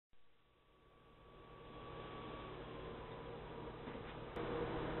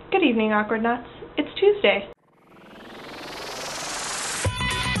Good evening, Awkward Nuts. It's Tuesday.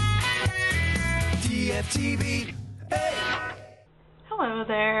 TFTV. Hey. Hello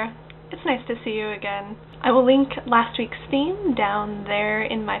there. It's nice to see you again. I will link last week's theme down there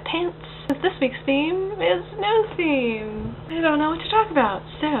in my pants. This week's theme is no theme. I don't know what to talk about,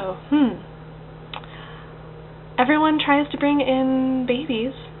 so, Everyone tries to bring in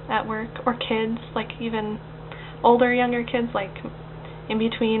babies at work, or kids, like even older, younger kids, like in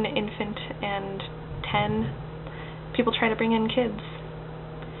between infant and 10. People try to bring in kids.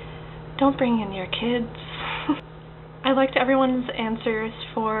 Don't bring in your kids. I liked everyone's answers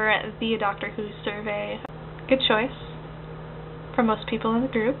for the Doctor Who survey. Good choice for most people in the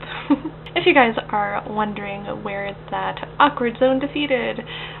group. If you guys are wondering where that Awkward Zone Defeated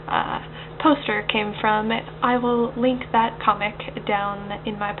poster came from, I will link that comic down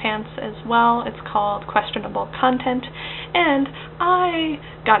in my pants as well. It's called Questionable Content, and I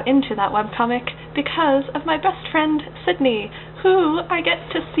got into that webcomic because of my best friend Sydney, who I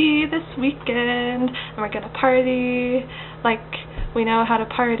get to see this weekend, and we're gonna party like we know how to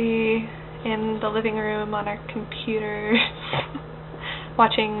party in the living room on our computers,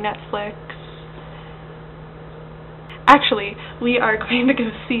 watching Netflix. Actually, we are going to go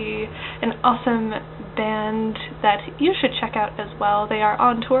see an awesome band that you should check out as well. They are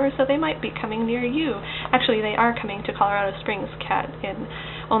on tour, so they might be coming near you. Actually, they are coming to Colorado Springs, Cat, in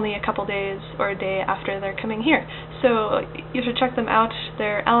only a couple days or a day after they're coming here. So you should check them out.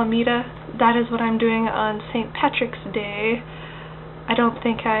 They're Alameda. That is what I'm doing on St. Patrick's Day. I don't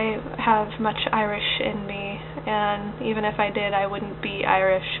think I have much Irish in me, and even if I did, I wouldn't be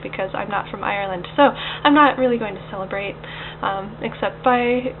Irish because I'm not from Ireland. So I'm not really going to celebrate, except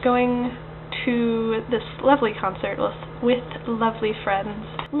by going to this lovely concert with lovely friends.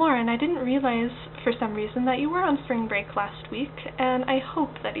 Lauren, I didn't realize for some reason that you were on spring break last week, and I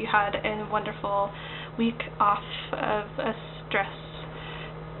hope that you had a wonderful week off of a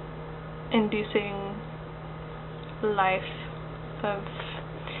stress-inducing life of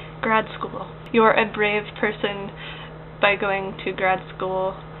grad school. You're a brave person by going to grad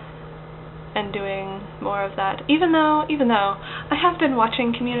school and doing more of that. Even though I have been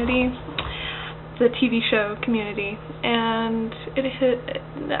watching Community, the TV show Community, and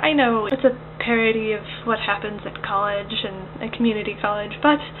I know it's a parody of what happens at college and a community college,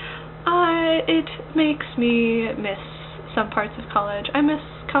 but it makes me miss some parts of college. I miss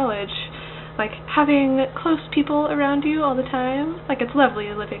college. Like, having close people around you all the time. Like, it's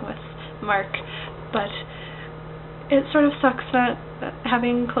lovely living with Mark, but it sort of sucks not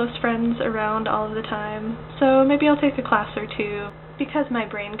having close friends around all of the time. So maybe I'll take a class or two, because my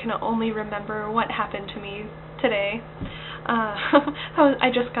brain can only remember what happened to me today.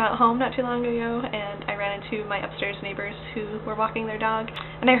 I just got home not too long ago, and I ran into my upstairs neighbors who were walking their dog,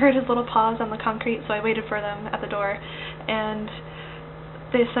 and I heard his little paws on the concrete, so I waited for them at the door, and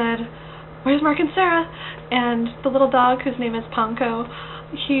they said, "Where's Mark and Sarah?" And the little dog, whose name is Ponko,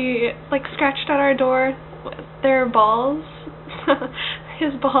 he, scratched at our door with their balls.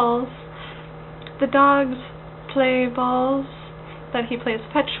 His balls. The dog's play balls that he plays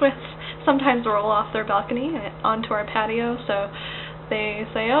fetch with sometimes roll off their balcony onto our patio, so they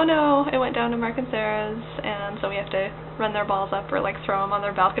say, "Oh no, it went down to Mark and Sarah's," and so we have to run their balls up or, throw them on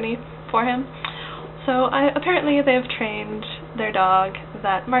their balcony for him. So apparently they've trained their dog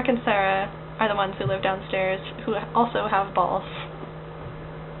that Mark and Sarah are the ones who live downstairs who also have balls.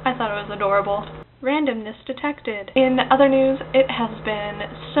 I thought it was adorable. Randomness Detected. In other news, it has been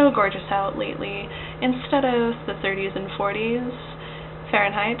so gorgeous out lately. Instead of the 30s and 40s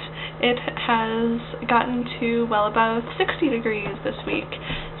Fahrenheit, it has gotten to well above 60 degrees this week.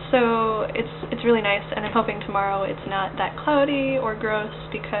 So it's really nice, and I'm hoping tomorrow it's not that cloudy or gross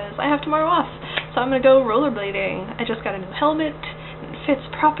because I have tomorrow off. So I'm going to go rollerblading. I just got a new helmet, and it fits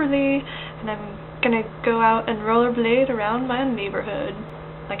properly, and I'm going to go out and rollerblade around my neighborhood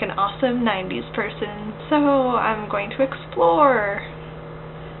like an awesome 90s person. So I'm going to explore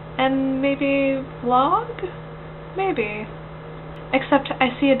and maybe vlog? Maybe. Except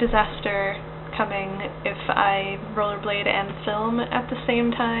I see a disaster coming if I rollerblade and film at the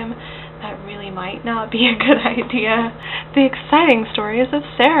same time. That really might not be a good idea. The exciting stories of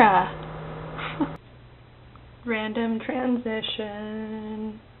Sarah. Random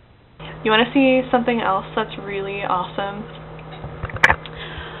transition. You want to see something else that's really awesome?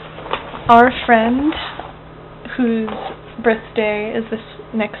 Our friend, whose birthday is this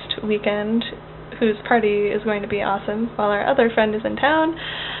next weekend, whose party is going to be awesome while our other friend is in town,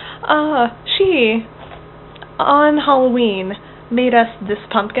 she, on Halloween, made us this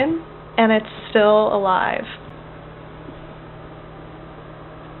pumpkin, and it's still alive.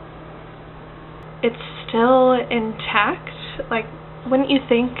 it's still intact. Like, wouldn't you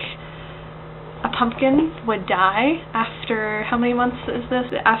think a pumpkin would die after, how many months is this?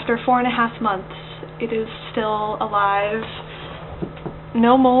 After 4.5 months, it is still alive.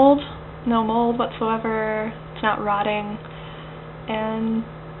 No mold whatsoever. It's not rotting. And,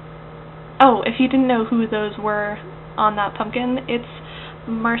 oh, if you didn't know who those were on that pumpkin, it's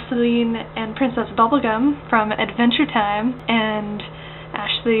Marceline and Princess Bubblegum from Adventure Time, and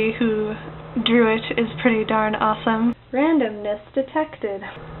Ashley, who drew it, is pretty darn awesome. Randomness Detected.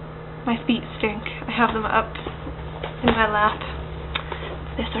 My feet stink. I have them up in my lap.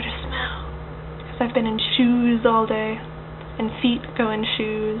 They sort of smell, because I've been in shoes all day, and feet go in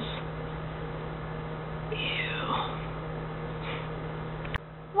shoes. Ew.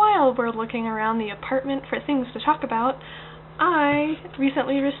 While we're looking around the apartment for things to talk about, I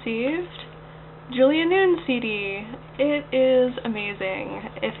recently received Julia Noon's CD. It is amazing.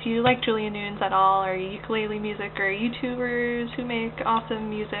 If you like Julia Noon's at all, or ukulele music, or YouTubers who make awesome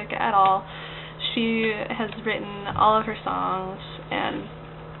music at all, she has written all of her songs, and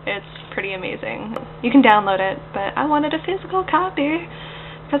it's pretty amazing. You can download it, but I wanted a physical copy,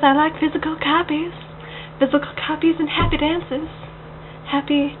 because I like physical copies. Physical copies and happy dances.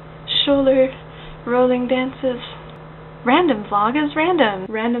 Happy shoulder rolling dances. Random vlog is random.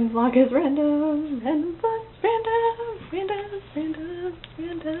 Random vlog is random. Random vlog is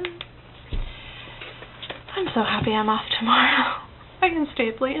random. I'm so happy I'm off tomorrow. I can stay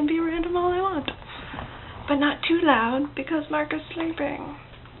up late and be random all I want. But not too loud, because Mark is sleeping.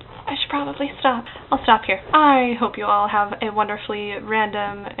 I should probably stop. I'll stop here. I hope you all have a wonderfully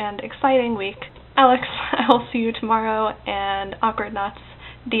random and exciting week. Alex, I will see you tomorrow, and Awkward Knots,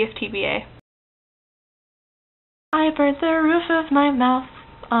 DFTBA. I burnt the roof of my mouth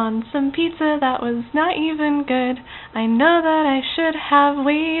on some pizza that was not even good. I know that I should have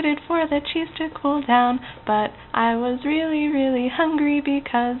waited for the cheese to cool down, but I was really, really hungry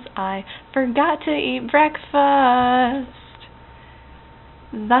because I forgot to eat breakfast.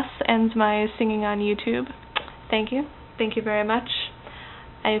 Thus ends my singing on YouTube. Thank you. Thank you very much.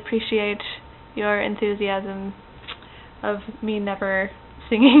 I appreciate your enthusiasm of me never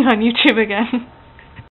singing on YouTube again.